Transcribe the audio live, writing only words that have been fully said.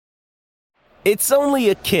It's only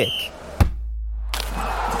a kick,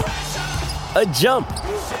 a jump,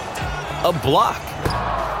 a block.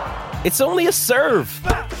 It's only a serve.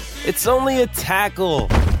 It's only a tackle,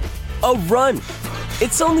 a run.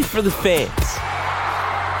 It's only for the fans.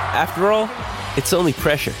 After all, it's only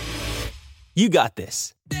pressure. You got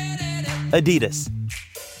this. Adidas.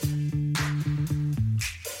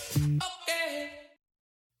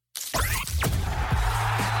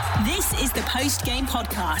 This is the post-game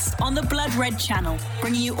podcast on the Blood Red channel,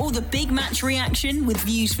 bringing you all the big match reaction with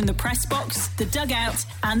views from the press box, the dugout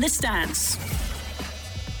and the stands.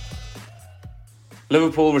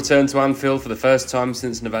 Liverpool returned to Anfield for the first time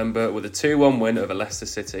since November with a 2-1 win over Leicester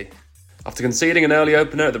City. After conceding an early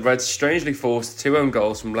opener, the Reds strangely forced 2 own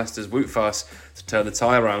goals from Leicester's Wout Faes to turn the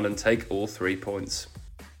tie around and take all 3 points.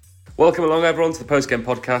 Welcome along everyone to the post-game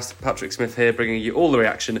podcast. Patrick Smith here, bringing you all the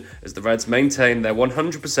reaction as the Reds maintain their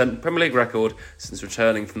 100% Premier League record since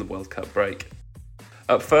returning from the World Cup break.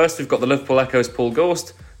 Up first, we've got the Liverpool Echo's Paul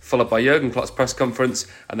Gorst, followed by Jurgen Klopp's press conference,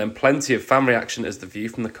 and then plenty of fan reaction as the view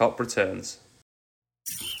from the Kop returns.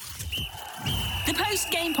 The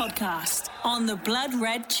post-game podcast on the Blood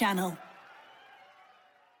Red channel.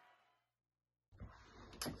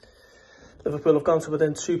 Liverpool have gone to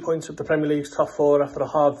within 2 points of the Premier League's top 4 after a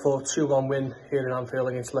hard-fought 2-1 win here in Anfield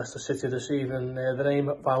against Leicester City this evening. The name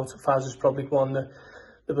Wout Faes is probably one that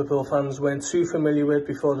Liverpool fans weren't too familiar with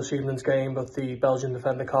before this evening's game, but the Belgian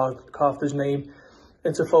defender carved his name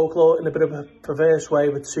into folklore in a bit of a perverse way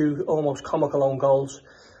with 2 almost comical own goals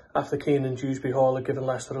after Keane and Dewsbury Hall had given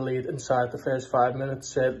Leicester a lead inside the first 5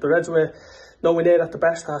 minutes. The Reds were nowhere near at the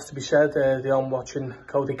best, has to be said. The on-watching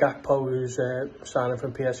Cody Gakpo, who's signing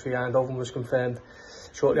from PSV Eindhoven, was confirmed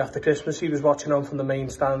shortly after Christmas. He was watching on from the main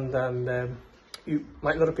stand, and he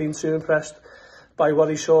might not have been too impressed by what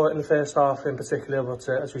he saw in the first half in particular, but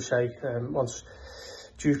as we say, once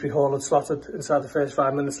Dewsbury Hall had slotted inside the first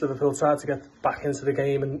 5 minutes, Liverpool tried to get back into the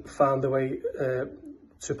game and found their way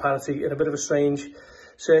to parity in a bit of a strange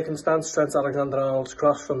circumstance. Trent Alexander-Arnold's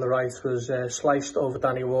cross from the right was sliced over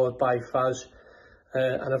Danny Ward by Faes,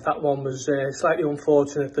 and if that one was slightly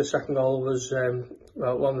unfortunate, the second goal was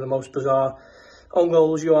one of the most bizarre own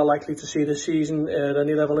goals you are likely to see this season at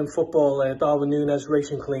any level in football. Darwin Núñez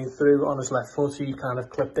racing clean through on his left foot, he kind of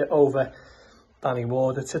clipped it over Danny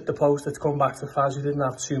Ward. It's hit the post, it's come back to Faes, who didn't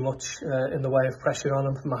have too much in the way of pressure on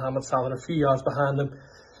him from Mohamed Salah a few yards behind him.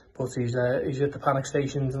 But he's hit the panic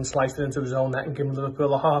stations and sliced it into his own net and given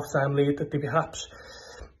Liverpool a half-time lead that they perhaps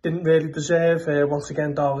didn't really deserve. Once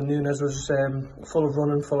again, Darwin Núñez was full of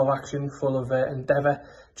running, full of action, full of endeavour,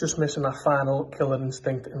 just missing that final killer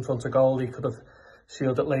instinct in front of goal. He could have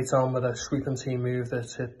sealed it late on with a sweeping team move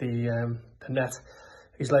that hit the net.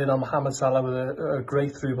 He's laid on Mohamed Salah with a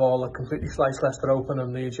great through ball that completely sliced Leicester open,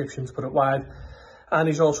 and the Egyptians put it wide. And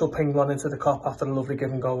he's also pinged one into the Kop after a lovely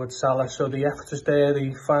give and go with Salah. So the effort is there,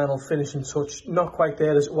 the final finishing touch, not quite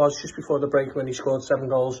there as it was just before the break when he scored 7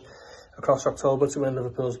 goals across October to win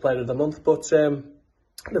Liverpool's Player of the Month. But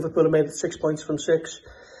Liverpool have made it 6 points from 6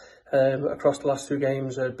 across the last 2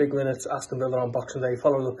 games. A big win at Aston Villa on Boxing Day,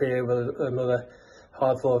 followed up here with another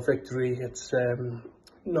hard-fought victory. It's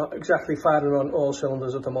not exactly firing on all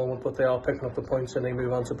cylinders at the moment, but they are picking up the points and they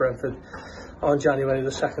move on to Brentford on January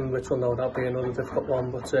the 2nd, which will no doubt be another difficult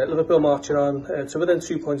one. But Liverpool marching on to within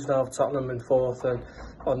 2 points now of Tottenham in 4th, and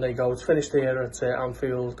on they go. It's finished here at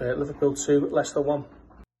Anfield. Liverpool 2, Leicester 1.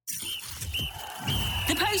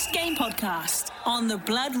 The post-game podcast on the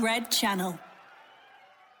Blood Red channel.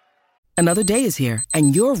 Another day is here,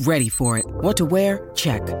 and you're ready for it. What to wear?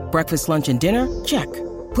 Check. Breakfast, lunch, and dinner? Check.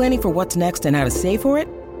 Planning for what's next and how to save for it?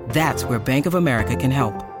 That's where Bank of America can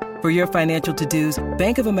help. For your financial to-dos,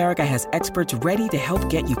 Bank of America has experts ready to help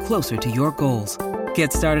get you closer to your goals.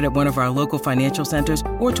 Get started at one of our local financial centers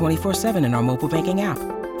or 24/7 in our mobile banking app.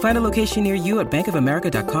 Find a location near you at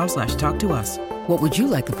bankofamerica.com/talktous. What would you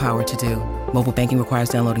like the power to do? Mobile banking requires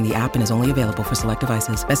downloading the app and is only available for select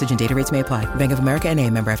devices. Message and data rates may apply. Bank of America N.A.,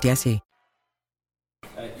 member FDIC.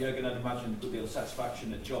 Jurgen, I'd imagine a good deal of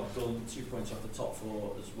satisfaction, a job done, 2 points off the top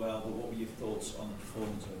 4 as well, but what were your thoughts on the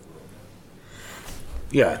performance overall?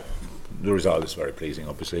 Yeah, the result is very pleasing,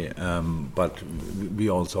 obviously, but we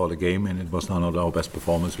all saw the game and it was not our best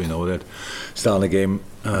performance, we know that. Starting the game,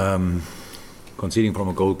 conceding from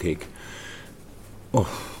a goal kick. I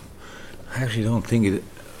actually don't think it...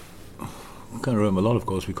 I can't remember a lot of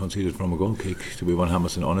goals we conceded from a goal kick, to be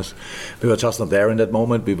 100% honest. We were just not there in that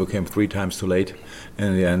moment. We became 3 times too late. And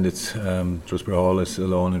in the end, it's Dewsbury Hall is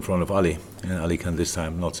alone in front of Ali. And Ali can this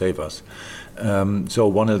time not save us.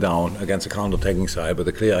 So 1-0 down against a counter-attacking side with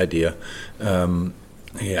a clear idea.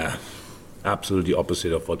 Absolutely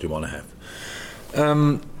opposite of what you want to have.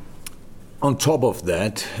 on top of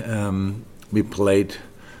that, we played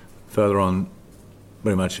further on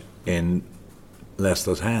very much in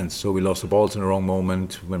Leicester's hands. So we lost the balls in the wrong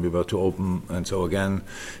moment when we were too open. And so again,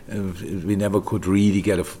 we never could really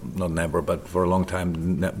get not never, but for a long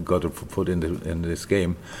time got a foot in this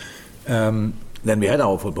game. Then we had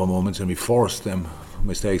our football moments and we forced them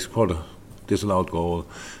mistakes, caught a disallowed goal,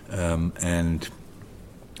 and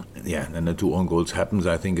then the 2 own goals happens.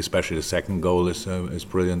 I think especially the second goal is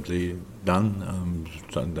brilliantly done.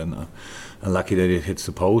 Then unlucky that it hits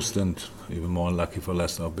the post, and even more unlucky for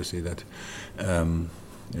Leicester, obviously, that is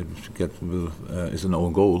an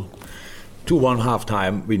own goal. 2-1 half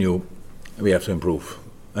time, we knew we have to improve,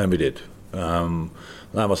 and we did. Line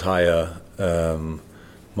was higher,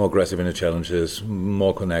 more aggressive in the challenges,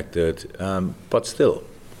 more connected, but still,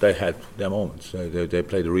 they had their moments. They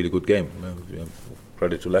played a really good game.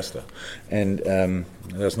 Credit to Leicester, and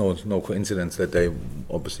there's no coincidence that they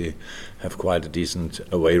obviously have quite a decent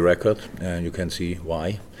away record, and you can see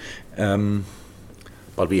why.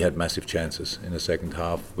 But we had massive chances in the second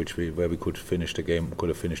half, where we could have finished the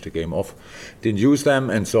game off. Didn't use them,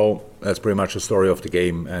 and so that's pretty much the story of the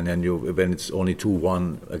game. And then when it's only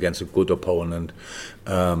 2-1 against a good opponent,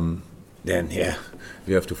 then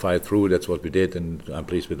you have to fight through. That's what we did, and I'm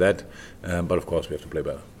pleased with that. But of course, we have to play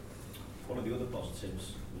better. One of the other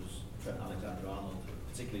positives was Trent Alexander-Arnold,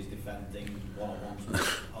 particularly his defending one-on-ones with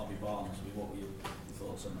Harvey Barnes. What were your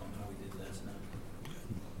thoughts on how he did there tonight?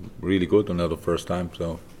 Really good, another first time.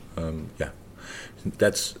 So,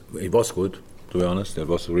 it was good, to be honest. It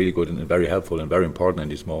was really good and very helpful and very important in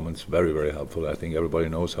these moments. Very, very helpful. I think everybody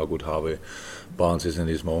knows how good Harvey Barnes is in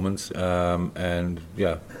these moments. Trent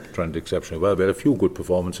exceptionally well. We had a few good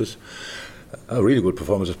performances. Really good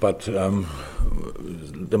performances, but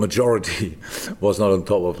the majority was not on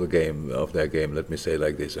top of their game. Let me say it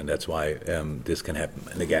like this, and that's why this can happen.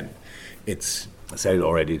 And again, I said it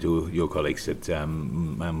already to your colleagues that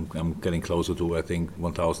I'm getting closer to, I think,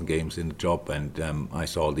 1,000 games in the job, and I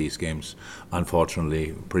saw these games,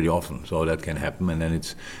 unfortunately, pretty often. So that can happen, and then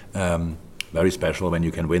it's very special when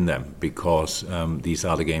you can win them, because these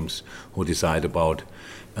are the games who decide about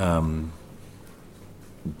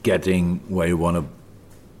getting where you want to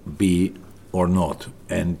be or not,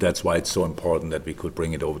 and that's why it's so important that we could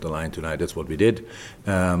bring it over the line tonight. That's what we did,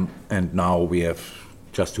 and now we have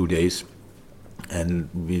just 2 days, and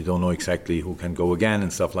we don't know exactly who can go again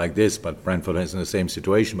and stuff like this, but Brentford is in the same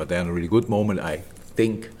situation, but they're in a really good moment. I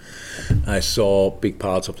think I saw big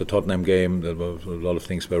parts of the Tottenham game. There were a lot of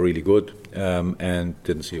things were really good, and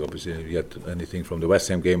didn't see obviously yet anything from the West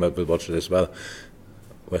Ham game, but we'll watch it as well.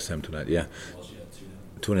 West Ham tonight,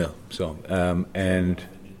 2-0. So,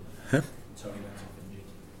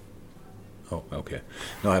 Oh, okay.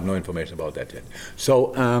 No, I have no information about that yet.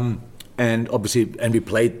 So, and obviously, and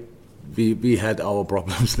we had our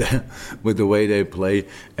problems there with the way they play,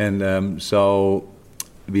 and so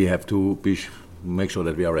we have to make sure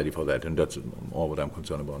that we are ready for that, and that's all what I'm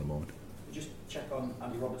concerned about at the moment. Just check on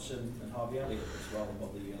Andy Robertson and Harvey Elliott as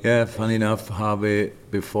well. Funny enough, Harvey,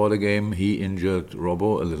 before the game, he injured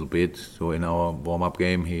Robbo a little bit. So in our warm-up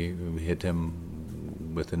game, we hit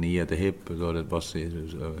him with the knee at the hip. So that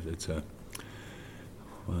it's a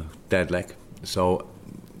dead leg. So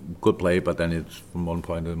good play, but then it's from one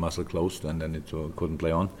point the muscle closed, and then it couldn't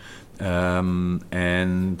play on.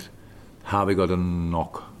 And Harvey got a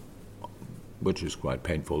knock, which is quite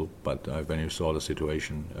painful. But when you saw the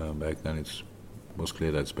situation back then, it was clear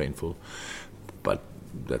that it's painful. But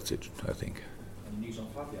that's it, I think. Any news on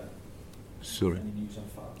Fab yet? Sorry? Any news on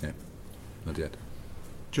Fab? Yeah, not yet.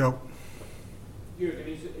 Joe? Jurgen,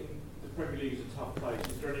 in the Premier League is a tough place.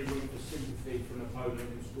 Is there any room for sympathy from an opponent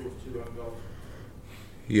who scores 2 own goals?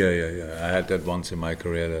 Yeah. I had that once in my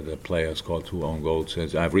career that a player scored 2 own goals.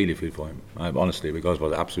 I really feel for him, honestly, because it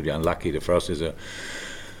was absolutely unlucky. The first is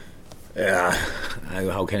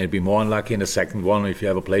how can it be more unlucky? In the second one, if you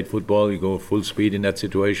ever played football, you go full speed in that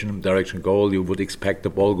situation, direction goal, you would expect the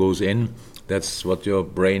ball goes in. That's what your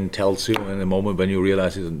brain tells you. And the moment when you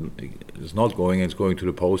realize it's not going, it's going to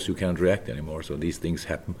the post, you can't react anymore. So these things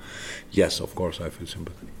happen. Yes, of course, I feel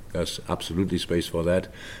sympathy. There's absolutely space for that.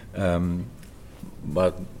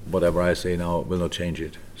 But whatever I say now will not change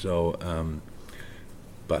it. So,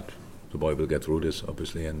 but the boy will get through this,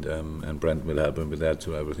 obviously, and Brent will help him with that,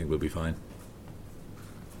 so everything will be fine.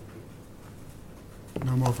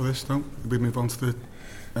 No more for this, no? We move on to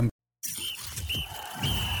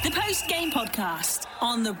the post-game podcast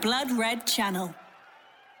on the Blood Red Channel.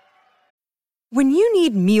 When you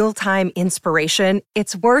need mealtime inspiration,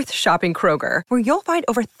 it's worth shopping Kroger, where you'll find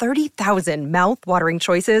over 30,000 mouth-watering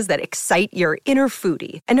choices that excite your inner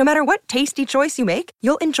foodie. And no matter what tasty choice you make,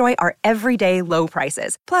 you'll enjoy our everyday low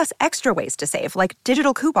prices, plus extra ways to save, like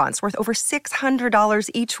digital coupons worth over $600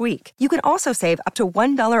 each week. You can also save up to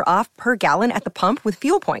 $1 off per gallon at the pump with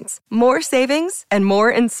fuel points. More savings and more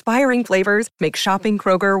inspiring flavors make shopping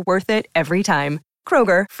Kroger worth it every time.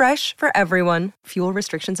 Kroger, fresh for everyone. Fuel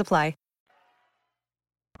restrictions apply.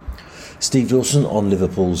 Steve Dawson on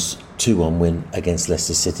Liverpool's 2-1 win against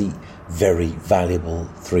Leicester City. Very valuable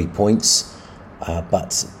 3 points.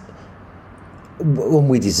 But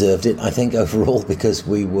we deserved it, I think, overall, because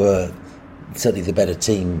we were certainly the better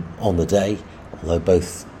team on the day, although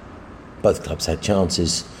both clubs had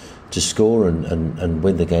chances to score and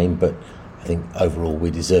win the game. But I think overall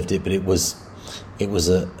we deserved it. But it was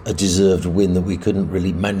a deserved win that we couldn't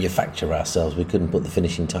really manufacture ourselves. We couldn't put the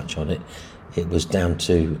finishing touch on it. It was down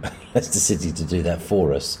to Leicester City to do that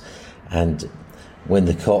for us. And when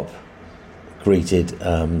the Kop greeted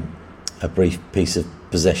a brief piece of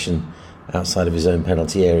possession outside of his own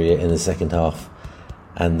penalty area in the second half,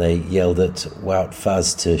 and they yelled at Wout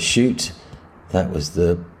Faz to shoot, that was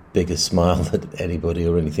the biggest smile that anybody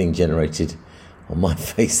or anything generated on my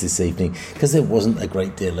face this evening, because there wasn't a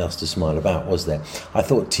great deal else to smile about, was there? I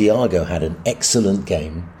thought Thiago had an excellent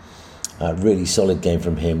game, a really solid game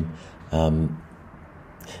from him.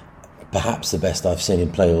 Perhaps the best I've seen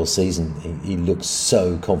him play all season. He looks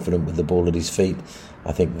so confident with the ball at his feet.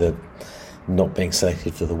 I think the not being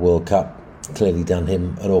selected for the World Cup clearly done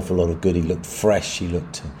him an awful lot of good. He looked fresh. He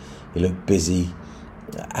looked busy,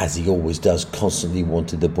 as he always does. Constantly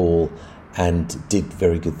wanted the ball and did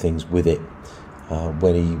very good things with it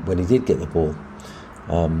when he did get the ball.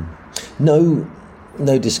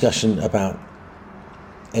 No discussion about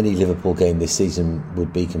any Liverpool game this season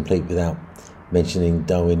would be complete without mentioning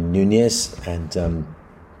Darwin Núñez, and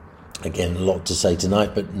again, a lot to say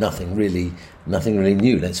tonight, but nothing really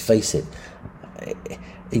new. Let's face it,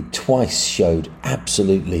 he twice showed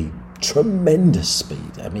absolutely tremendous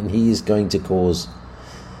speed. I mean, he is going to cause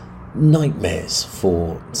nightmares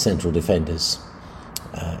for central defenders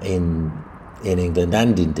in England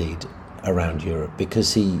and indeed around Europe,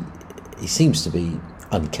 because he seems to be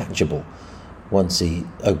uncatchable. Once he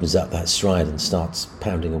opens up that stride and starts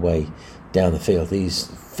pounding away down the field, he's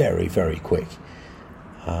very, very quick.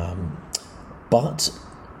 But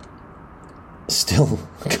still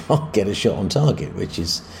can't get a shot on target, which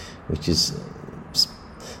is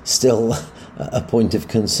still a point of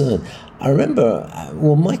concern. I remember,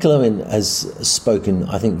 Michael Owen has spoken,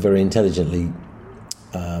 I think, very intelligently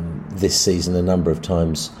this season a number of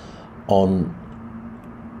times on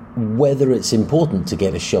whether it's important to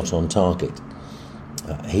get a shot on target.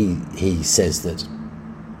 He says that,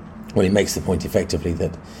 well, he makes the point effectively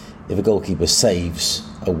that if a goalkeeper saves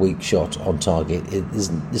a weak shot on target,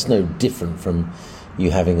 it's no different from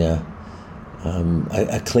you having a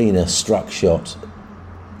cleaner struck shot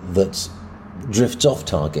that drifts off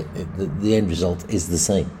target. The end result is the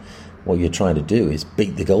same. What you're trying to do is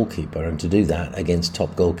beat the goalkeeper, and to do that against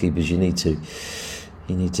top goalkeepers, you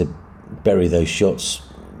need to bury those shots,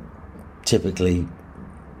 typically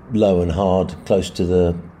low and hard, close to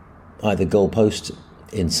the either goal post,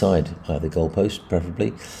 inside either goal post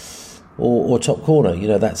preferably, or top corner. You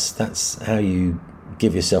know, that's how you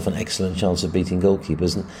give yourself an excellent chance of beating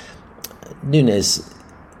goalkeepers. And Núñez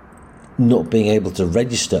not being able to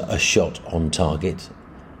register a shot on target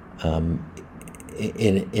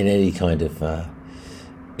in any kind of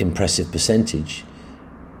impressive percentage,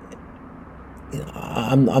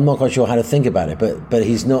 I'm not quite sure how to think about it, but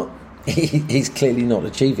he's not. He's clearly not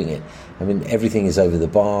achieving it. I mean, everything is over the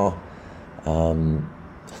bar.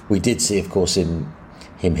 We did see, of course, him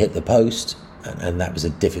hit the post, and that was a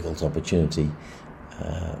difficult opportunity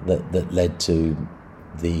that led to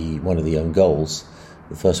one of the own goals.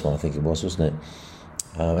 The first one, I think it was, wasn't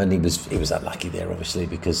it? And he was unlucky there, obviously,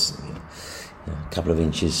 because a couple of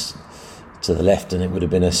inches to the left, and it would have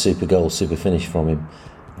been a super goal, super finish from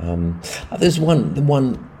him. There's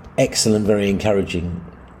one excellent, very encouraging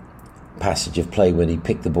passage of play when he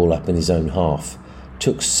picked the ball up in his own half,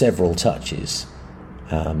 took several touches,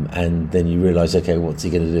 and then you realise, okay, what's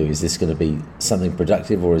he going to do? Is this going to be something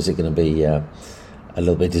productive, or is it going to be a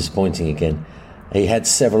little bit disappointing again? He had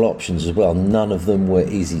several options as well. None of them were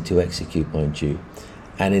easy to execute, mind you.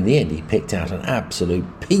 And in the end, he picked out an absolute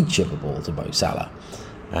peach of a ball to Mo Salah.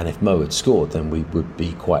 And if Mo had scored, then we would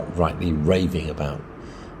be quite rightly raving about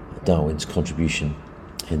Darwin's contribution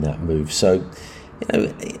in that move. So,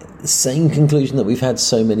 the same conclusion that we've had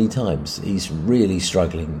so many times. He's really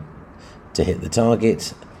struggling to hit the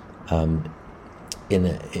target.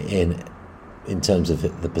 in terms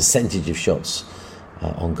of the percentage of shots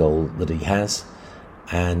on goal that he has,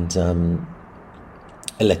 and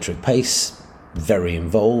electric pace, very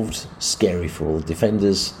involved, scary for all the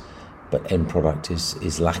defenders, but end product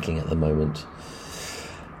is lacking at the moment.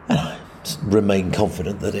 And I remain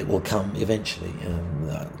confident that it will come eventually.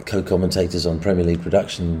 Co-commentators on Premier League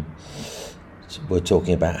production were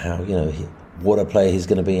talking about how, what a player he's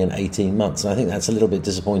going to be in 18 months. And I think that's a little bit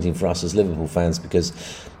disappointing for us as Liverpool fans, because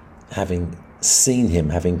having seen him,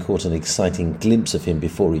 having caught an exciting glimpse of him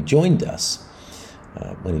before he joined us,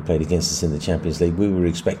 when he played against us in the Champions League, we were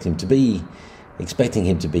expecting him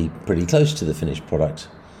to be pretty close to the finished product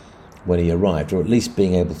when he arrived, or at least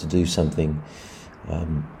being able to do something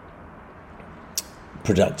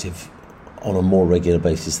productive on a more regular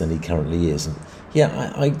basis than he currently is. And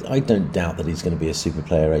I don't doubt that he's going to be a super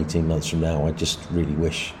player 18 months from now. I just really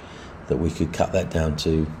wish that we could cut that down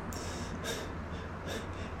to,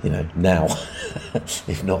 now,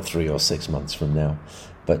 if not 3 or 6 months from now.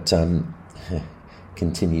 But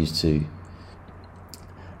continues to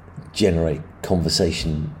generate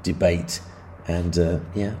conversation, debate, and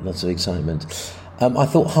lots of excitement. I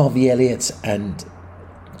thought Harvey Elliott and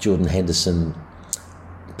Jordan Henderson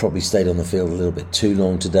probably stayed on the field a little bit too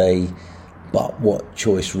long today, but what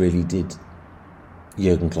choice really did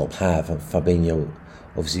Jurgen Klopp have? Fabinho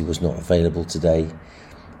obviously was not available today,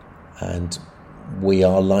 and we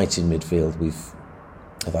are light in midfield.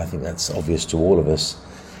 I think that's obvious to all of us,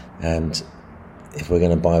 and if we're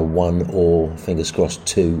going to buy one or, fingers crossed,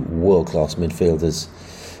 2 world-class midfielders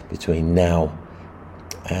between now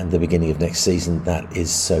and the beginning of next season, that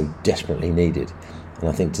is so desperately needed. And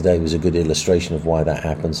I think today was a good illustration of why that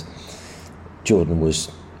happens. Jordan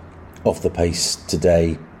was off the pace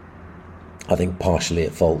today, I think partially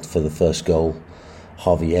at fault for the first goal.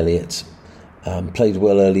 Harvey Elliott played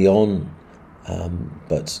well early on,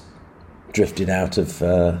 but drifted out of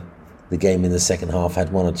the game in the second half,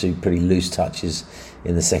 had 1 or 2 pretty loose touches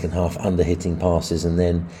in the second half, under-hitting passes, and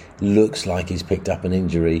then looks like he's picked up an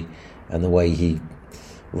injury, and the way he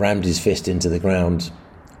rammed his fist into the ground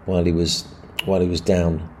while he was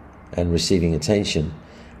down and receiving attention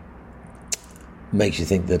makes you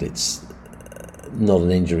think that it's not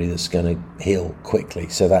an injury that's going to heal quickly.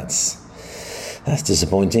 So that's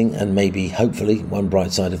disappointing, and maybe, hopefully, one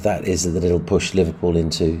bright side of that is that it'll push Liverpool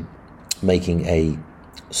into making a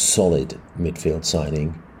solid midfield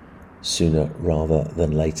signing sooner rather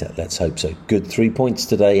than later. Let's hope so. Good 3 points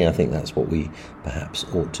today, and I think that's what we perhaps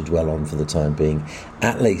ought to dwell on for the time being.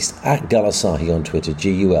 At least at Gulasahi on Twitter,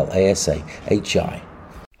 GULASAHI.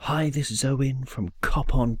 Hi, this is Owen from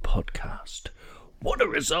Cop On Podcast. What a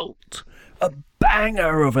result! A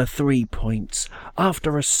banger of a 3 points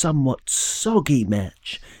after a somewhat soggy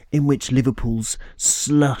match in which Liverpool's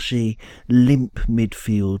slushy, limp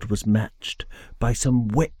midfield was matched by some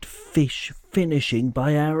wet fish finishing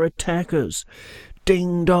by our attackers.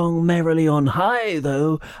 Ding-dong merrily on high,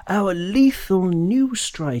 though, our lethal new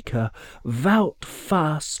striker, Wout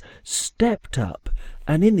Faes, stepped up,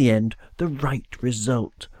 and in the end the right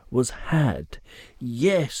result was had.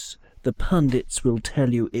 Yes, the pundits will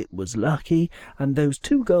tell you it was lucky, and those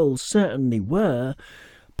 2 goals certainly were,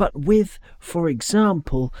 but with, for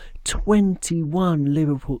example, 21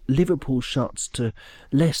 Liverpool shots to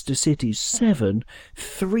Leicester City's 7,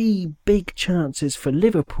 3 big chances for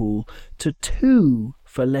Liverpool to 2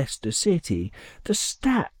 for Leicester City, the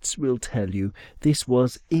stats will tell you this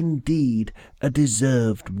was indeed a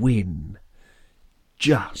deserved win.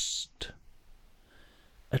 Just.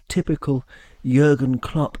 A typical Jurgen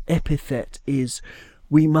Klopp epithet is,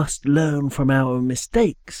 we must learn from our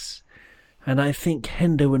mistakes. And I think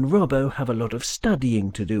Hendo and Robbo have a lot of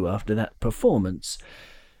studying to do after that performance.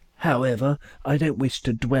 However, I don't wish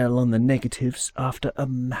to dwell on the negatives after a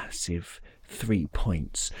massive 3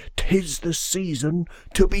 points. 'Tis the season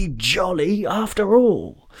to be jolly after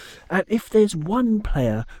all. And if there's one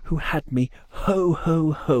player who had me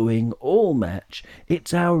ho-ho-hoing all match,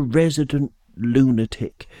 it's our resident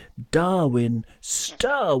lunatic, Darwin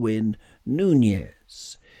Starwin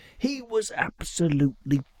Nunez. He was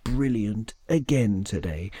absolutely brilliant again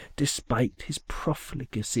today, despite his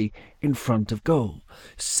profligacy in front of goal.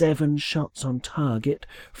 7 shots on target,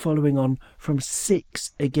 following on from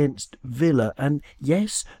 6 against Villa, and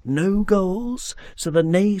yes, no goals, so the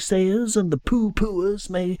naysayers and the pooh-poohers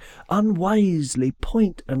may unwisely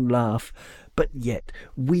point and laugh, but yet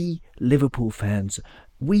we Liverpool fans,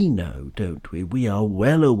 we know, don't we? We are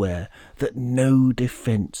well aware that no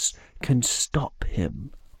defence can stop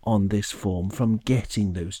him on this form from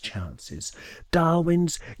getting those chances.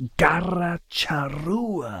 Darwin's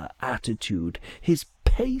Garacharua attitude, his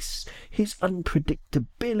pace, his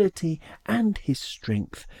unpredictability and his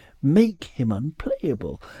strength make him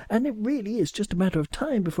unplayable, and it really is just a matter of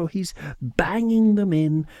time before he's banging them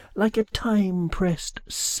in like a time-pressed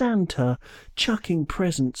Santa chucking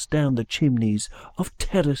presents down the chimneys of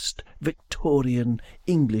terraced Victorian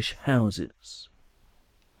English houses.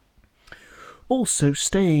 Also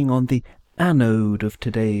staying on the anode of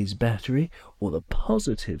today's battery, or the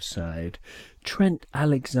positive side, Trent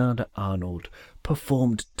Alexander-Arnold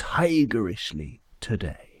performed tigerishly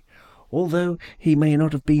today. Although he may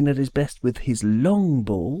not have been at his best with his long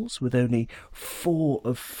balls, with only 4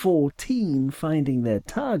 of 14 finding their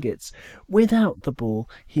targets, without the ball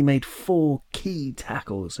he made 4 key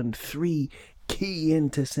tackles and 3 key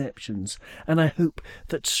interceptions, and I hope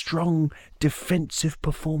that strong defensive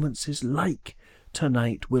performances like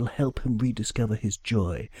tonight will help him rediscover his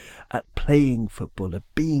joy at playing football, at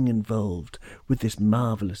being involved with this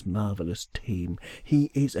marvellous, marvellous team.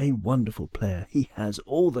 He is a wonderful player. He has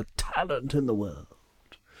all the talent in the world.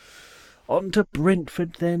 On to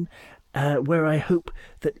Brentford then, where I hope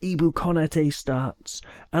that Ibu Konate starts,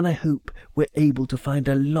 and I hope we're able to find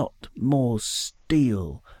a lot more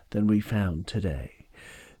steel than we found today.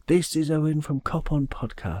 This is Owen from Cop On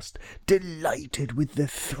Podcast, delighted with the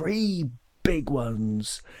 3 big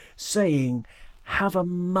ones, saying, have a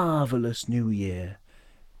marvellous new year,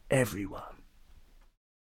 everyone.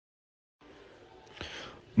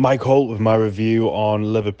 Mike Holt with my review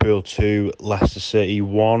on Liverpool 2, Leicester City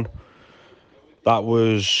 1. That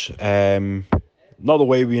was not the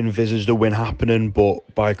way we envisaged the win happening,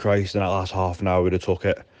 but by Christ, in that last half an hour we'd have took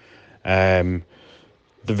it. The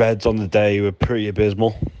Reds on the day were pretty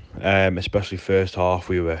abysmal, especially first half.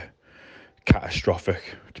 We were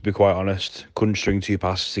catastrophic, to be quite honest. Couldn't string 2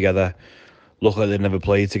 passes together. Looked like they'd never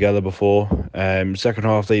played together before. Second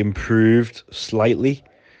half they improved slightly,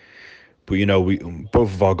 but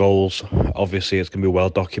both of our goals, obviously it's going to be well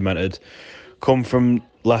documented, come from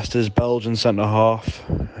Leicester's Belgian centre half,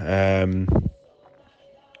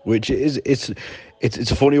 which is it's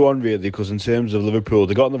a funny one really, because in terms of Liverpool,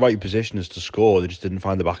 they got in the right positions to score, they just didn't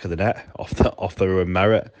find the back of the net off their own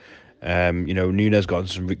merit. Nunes got in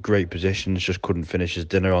some great positions, just couldn't finish his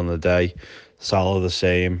dinner on the day. Salah the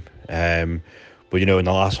same. But in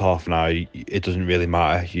the last half an hour, it doesn't really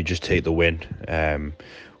matter. You just take the win.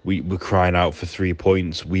 We're crying out for 3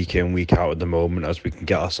 points week in, week out at the moment, as we can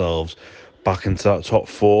get ourselves back into that top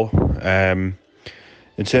 4.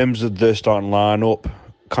 In terms of the starting lineup,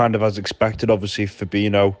 kind of as expected, obviously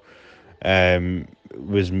Fabinho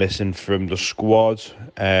was missing from the squad,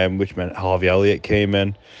 which meant Harvey Elliott came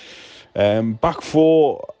in. Back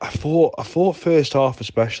 4, I thought first half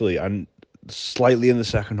especially, and slightly in the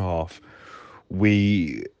second half,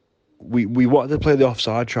 we wanted to play the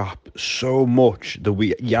offside trap so much that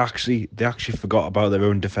they actually forgot about their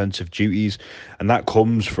own defensive duties, and that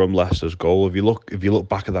comes from Leicester's goal. If you look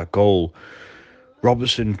back at that goal,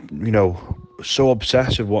 Robertson, so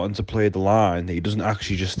obsessed with wanting to play the line that he doesn't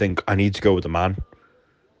actually just think, I need to go with the man.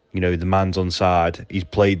 The man's onside. He's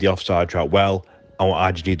played the offside trap well.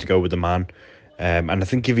 I just need to go with the man. And I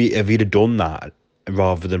think if he'd have done that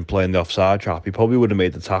rather than playing the offside trap, he probably would have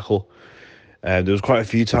made the tackle. There was quite a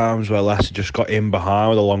few times where Leicester just got in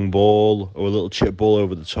behind with a long ball or a little chip ball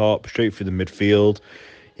over the top, straight through the midfield.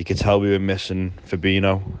 You could tell we were missing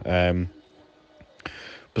Fabinho.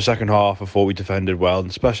 But second half, I thought we defended well, and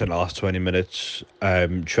especially in the last 20 minutes.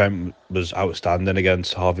 Trent was outstanding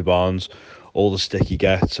against Harvey Barnes. All the stick he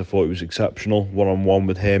gets, I thought he was exceptional, one-on-one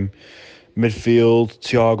with him. Midfield,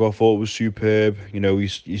 Thiago, I thought was superb. You're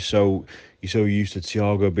so used to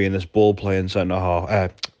Thiago being this ball-playing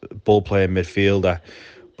ball-playing midfielder,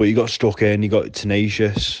 but he got stuck in, he got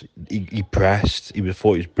tenacious, he pressed, I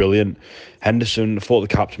thought he was brilliant. Henderson, I thought the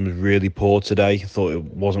captain was really poor today. I thought it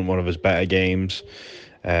wasn't one of his better games.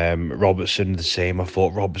 Robertson, the same. I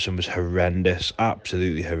thought Robertson was horrendous,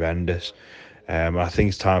 absolutely horrendous. I think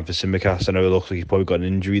it's time for Tsimikas. I know it looks like he's probably got an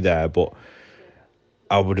injury there, but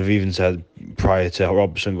I would have even said, prior to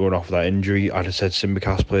Robertson going off with that injury, I'd have said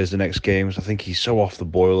Tsimikas plays the next games. I think he's so off the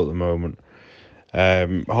boil at the moment.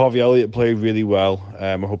 Harvey Elliott played really well.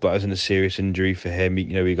 I hope that isn't a serious injury for him.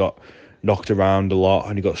 He got knocked around a lot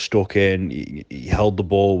and he got stuck in. He held the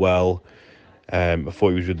ball well. I thought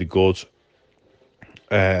he was really good.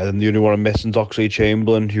 And the only one I'm missing is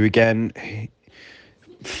Oxlade-Chamberlain, who again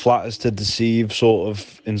flatters to deceive, sort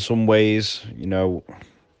of, in some ways.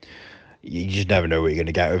 You just never know what you're going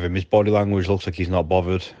to get with him. His body language looks like he's not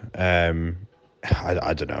bothered.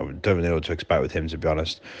 I don't know. Don't really know what to expect with him, to be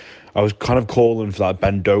honest. I was kind of calling for that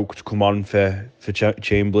Ben Doak to come on for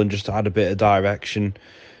Chamberlain, just to add a bit of direction,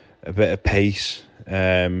 a bit of pace.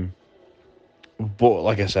 But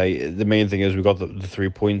like I say, the main thing is we got the 3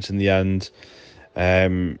 points in the end.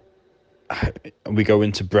 We go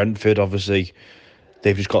into Brentford, obviously.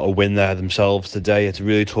 They've just got to win there themselves today. It's a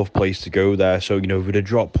really tough place to go there. So, if we'd have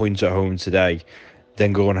dropped points at home today,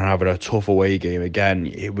 then going and having a tough away game again,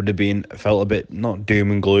 it would have felt a bit, not doom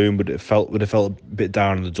and gloom, but would have felt a bit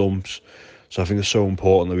down in the dumps. So I think it's so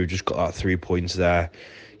important that we've just got that 3 points there,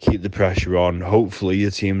 keep the pressure on. Hopefully the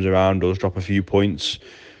teams around us drop a few points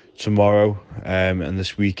tomorrow and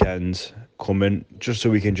this weekend coming, just so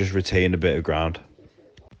we can just retain a bit of ground.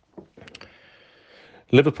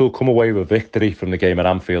 Liverpool come away with a victory from the game at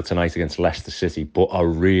Anfield tonight against Leicester City, but a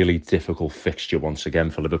really difficult fixture once again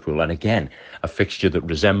for Liverpool. And again, a fixture that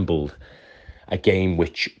resembled a game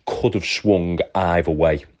which could have swung either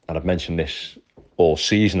way. And I've mentioned this all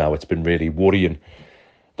season now. It's been really worrying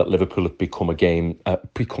that Liverpool have become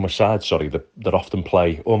a side that often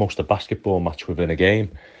play almost a basketball match within a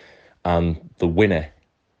game. And the winner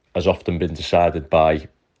has often been decided by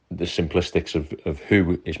the simplistics of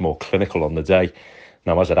who is more clinical on the day.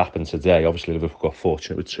 Now, as it happened today, obviously Liverpool got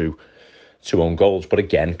fortunate with two own goals, but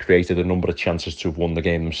again, created a number of chances to have won the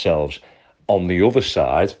game themselves. On the other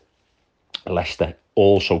side, Leicester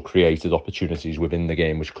also created opportunities within the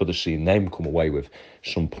game which could have seen them come away with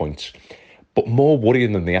some points. But more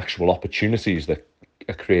worrying than the actual opportunities that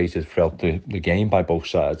are created throughout the game by both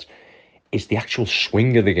sides is the actual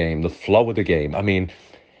swing of the game, the flow of the game. I mean,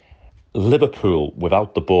 Liverpool,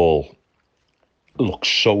 without the ball, looks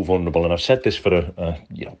so vulnerable, and I've said this for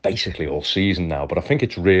basically all season now, but I think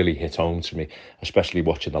it's really hit home to me, especially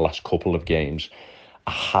watching the last couple of games,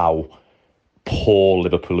 how poor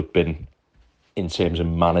Liverpool have been in terms of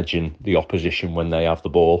managing the opposition when they have the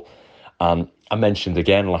ball. And I mentioned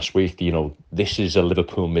again last week, this is a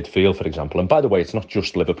Liverpool midfield, for example. And by the way, it's not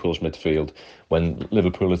just Liverpool's midfield. When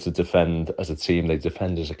Liverpool is to defend as a team, they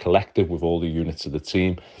defend as a collective with all the units of the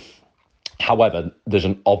team. However, there's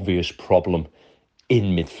an obvious problem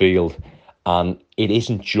in midfield, and it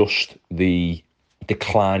isn't just the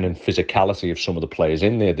decline in physicality of some of the players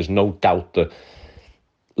in there. There's no doubt that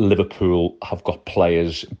Liverpool have got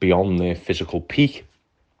players beyond their physical peak,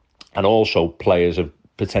 and also players of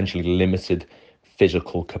potentially limited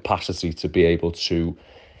physical capacity to be able to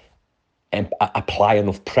apply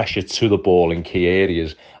enough pressure to the ball in key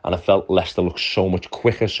areas. And I felt Leicester looked so much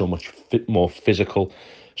quicker, so much more physical,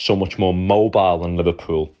 so much more mobile than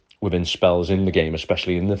Liverpool within spells in the game,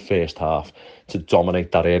 especially in the first half, to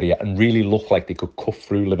dominate that area and really look like they could cut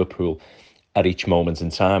through Liverpool at each moment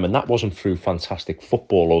in time. And that wasn't through fantastic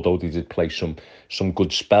football, although they did play some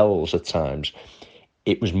good spells at times.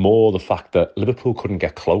 It was more the fact that Liverpool couldn't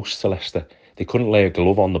get close to Leicester. They couldn't lay a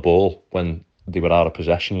glove on the ball when they were out of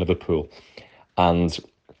possession, Liverpool. And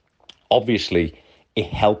obviously,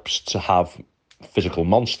 it helps to have physical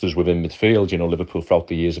monsters within midfield. Liverpool throughout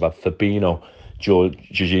the years have had Fabinho,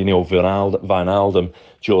 Jorginho, Wijnaldum,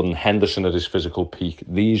 Jordan Henderson at his physical peak.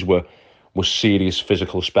 These were serious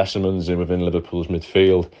physical specimens within Liverpool's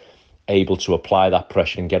midfield, able to apply that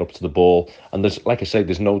pressure and get up to the ball. And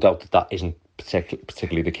there's no doubt that isn't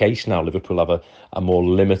particularly the case now. Liverpool have a more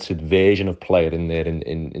limited version of player in there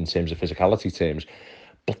in terms of physicality terms.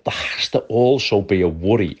 But there has to also be a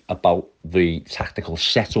worry about the tactical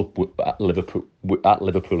setup at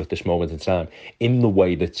Liverpool at this moment in time, in the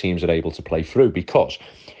way that teams are able to play through, because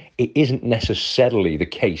it isn't necessarily the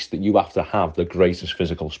case that you have to have the greatest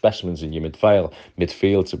physical specimens in your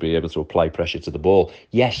midfield to be able to apply pressure to the ball.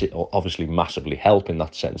 Yes, it will obviously massively help in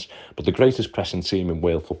that sense, but the greatest pressing team in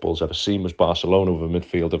world football's ever seen was Barcelona, with a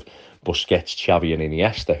midfield of Busquets, Xavi and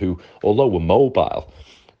Iniesta, who, although were mobile,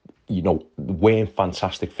 weren't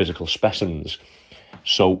fantastic physical specimens.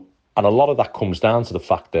 So, and a lot of that comes down to the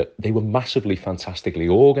fact that they were massively, fantastically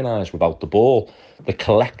organised without the ball. The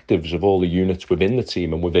collectives of all the units within the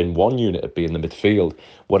team, and within one unit of being the midfield,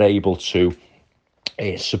 were able to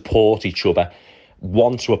support each other,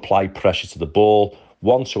 one to apply pressure to the ball,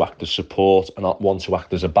 one to act as support, and one to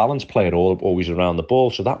act as a balance player, always around the ball.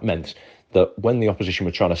 So that meant that when the opposition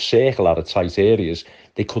were trying to circle out of tight areas,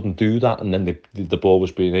 they couldn't do that, and then the ball was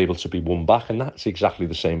being able to be won back. And that's exactly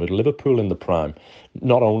the same with Liverpool in the prime.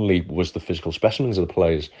 Not only was the physical specimens of the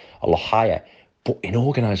players a lot higher, but in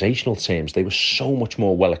organisational terms, they were so much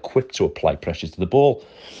more well-equipped to apply pressure to the ball.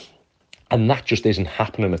 And that just isn't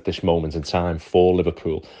happening at this moment in time for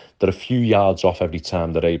Liverpool. They're a few yards off every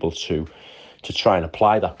time they're able to try and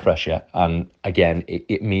apply that pressure. And again,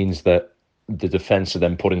 it means that the defence are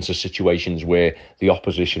then put into situations where the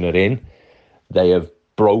opposition are in they have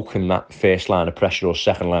broken that first line of pressure or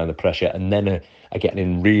second line of pressure, and then are getting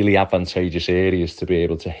in really advantageous areas to be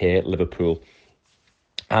able to hit Liverpool.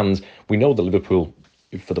 And we know that Liverpool,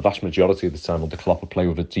 for the vast majority of the time under Klopp, play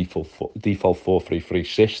with a default 4-3-3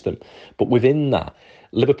 system. But within that,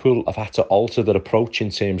 Liverpool have had to alter their approach in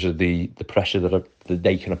terms of the pressure that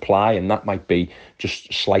they can apply, and that might be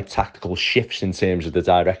just slight tactical shifts in terms of the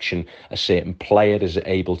direction a certain player is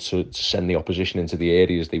able to send the opposition into the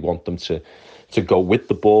areas they want them to go with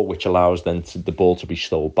the ball, which allows then the ball to be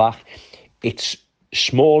stole back. It's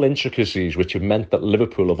small intricacies which have meant that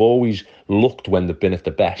Liverpool have always looked, when they've been at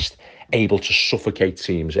the best, able to suffocate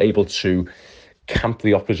teams, able to camp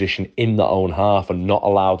the opposition in their own half and not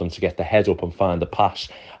allow them to get the head up and find the pass.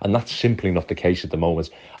 And that's simply not the case at the moment.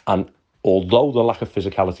 And although the lack of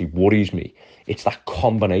physicality worries me, it's that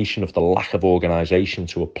combination of the lack of organisation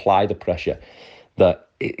to apply the pressure that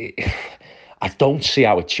I don't see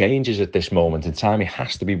how it changes at this moment in time. It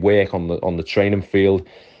has to be work on the training field,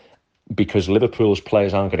 because Liverpool's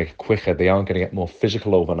players aren't going to get quicker, they aren't going to get more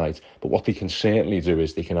physical overnight. But what they can certainly do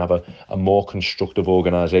is they can have a more constructive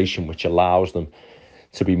organisation, which allows them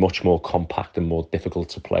to be much more compact and more difficult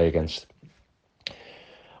to play against.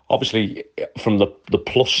 Obviously, from the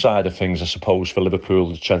plus side of things, I suppose, for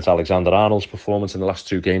Liverpool, Trent Alexander-Arnold's performance in the last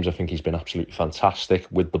 2 games, I think he's been absolutely fantastic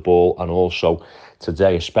with the ball, and also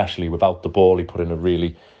today, especially without the ball, he put in a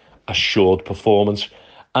really assured performance.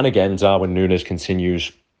 And again, Darwin Núñez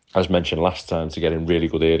continues, as mentioned last time, to get in really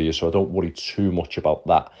good areas, so I don't worry too much about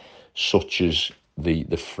that, such as the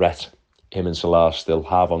threat him and Salah still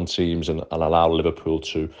have on teams, and allow Liverpool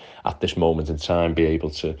to, at this moment in time, be able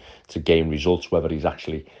to gain results. Whether he's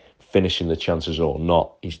actually finishing the chances or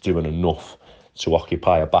not, he's doing enough to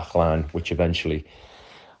occupy a backline, which eventually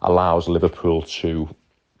allows Liverpool to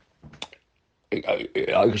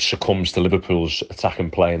succumbs to Liverpool's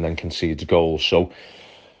attacking play and then concedes goals. So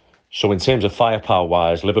in terms of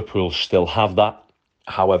firepower-wise, Liverpool still have that.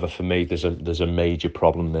 However, for me, there's a major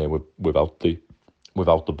problem there without the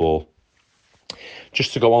ball.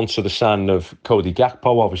 Just to go on to the signing of Cody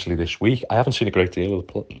Gakpo, obviously this week, I haven't seen a great deal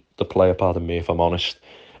of the player, pardon me if I'm honest.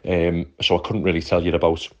 So I couldn't really tell you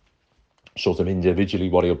about sort of individually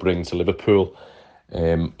what he'll bring to Liverpool.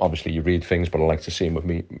 Obviously you read things, but I like to see him with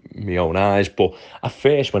my own eyes. But at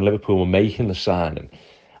first, when Liverpool were making the signing,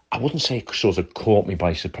 I wouldn't say it sort of caught me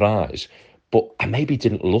by surprise, but I maybe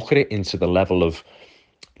didn't look at it into the level of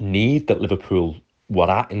need that Liverpool were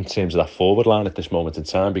at in terms of that forward line at this moment in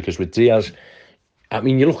time. Because with Diaz, I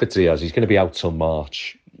mean, you look at Diaz, he's going to be out till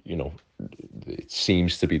March. You know, it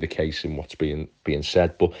seems to be the case in what's being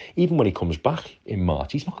said. But even when he comes back in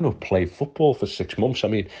March, he's not going to play football for 6 months. I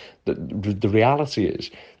mean, the reality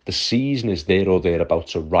is the season is there or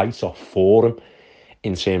thereabouts to write off for him,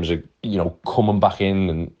 in terms of, you know, coming back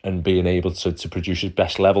in and being able to produce his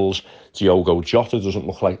best levels. Diogo Jota doesn't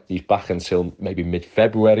look like he's back until maybe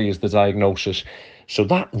mid-February is the diagnosis. So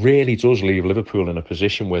that really does leave Liverpool in a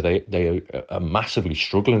position where they are massively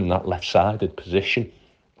struggling in that left-sided position.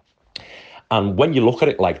 And when you look at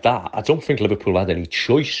it like that, I don't think Liverpool had any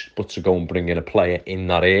choice but to go and bring in a player in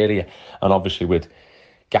that area. And obviously with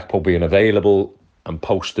Gakpo being available and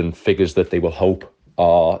posting figures that they will hope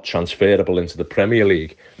are transferable into the Premier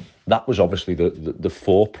League, that was obviously the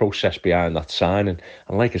thought process behind that signing.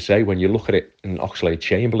 And like I say, when you look at it, in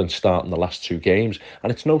Oxlade-Chamberlain starting the last 2 games,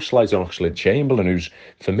 and it's no slight on Oxlade-Chamberlain, who's,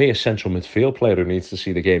 for me, a central midfield player who needs to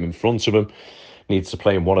see the game in front of him, needs to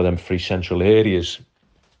play in one of them 3 central areas,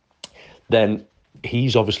 then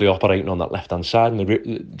he's obviously operating on that left-hand side.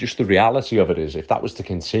 And just the reality of it is, if that was to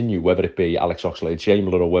continue, whether it be Alex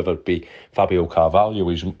Oxlade-Chamberlain or whether it be Fabio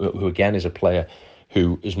Carvalho, who again is a player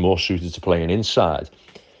who is more suited to playing inside,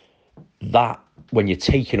 that when you're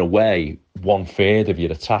taking away 1/3 of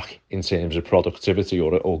your attack in terms of productivity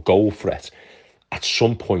or goal threat, at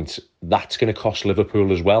some point that's going to cost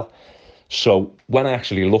Liverpool as well. So when I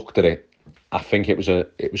actually looked at it, I think it was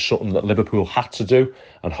something that Liverpool had to do,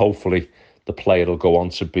 and hopefully the player will go on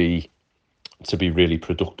to be really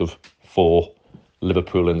productive for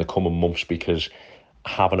Liverpool in the coming months, because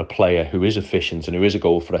having a player who is efficient and who is a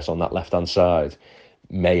goal threat on that left-hand side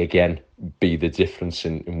may again be the difference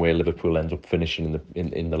in where Liverpool end up finishing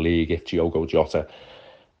in the league if Diogo Jota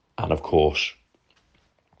and, of course,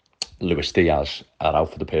 Luis Diaz are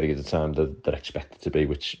out for the period of time that they're expected to be,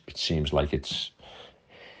 which it seems like it's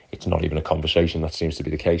not even a conversation. That seems to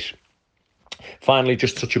be the case. Finally,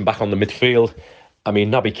 just touching back on the midfield, I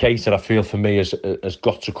mean, Naby Keita, I feel, for me, has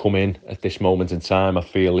got to come in at this moment in time. I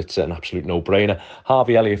feel it's an absolute no-brainer.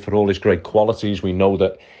 Harvey Elliott, for all his great qualities, we know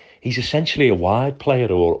that he's essentially a wide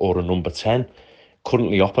player or a number 10.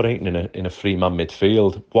 currently operating in a three-man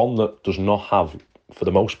midfield, one that does not have, for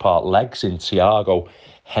the most part, legs in Thiago,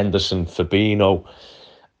 Henderson, Fabinho,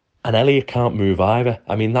 and Elliott can't move either.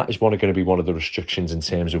 I mean, that is going to be one of the restrictions in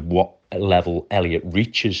terms of what level Elliott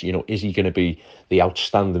reaches. You know, is he going to be the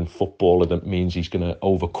outstanding footballer that means he's going to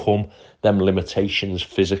overcome them limitations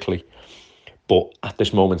physically? But at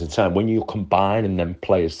this moment in time, when you're combining them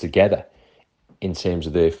players together in terms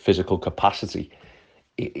of their physical capacity,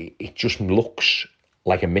 it just looks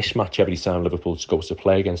like a mismatch every time Liverpool goes to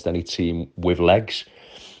play against any team with legs.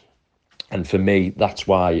 And for me, that's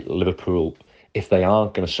why Liverpool, if they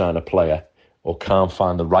aren't going to sign a player or can't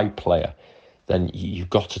find the right player, then you've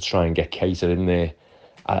got to try and get Keita in there.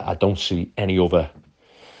 I don't see any other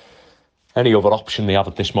option they have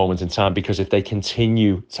at this moment in time, because if they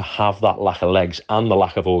continue to have that lack of legs and the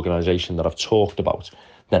lack of organisation that I've talked about,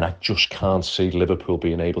 then I just can't see Liverpool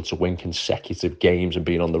being able to win consecutive games and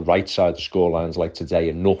being on the right side of the scorelines like today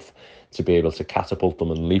enough to be able to catapult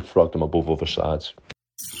them and leapfrog them above other sides.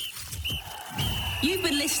 You've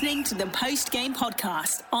been listening to the Post Game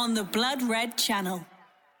Podcast on the Blood Red Channel.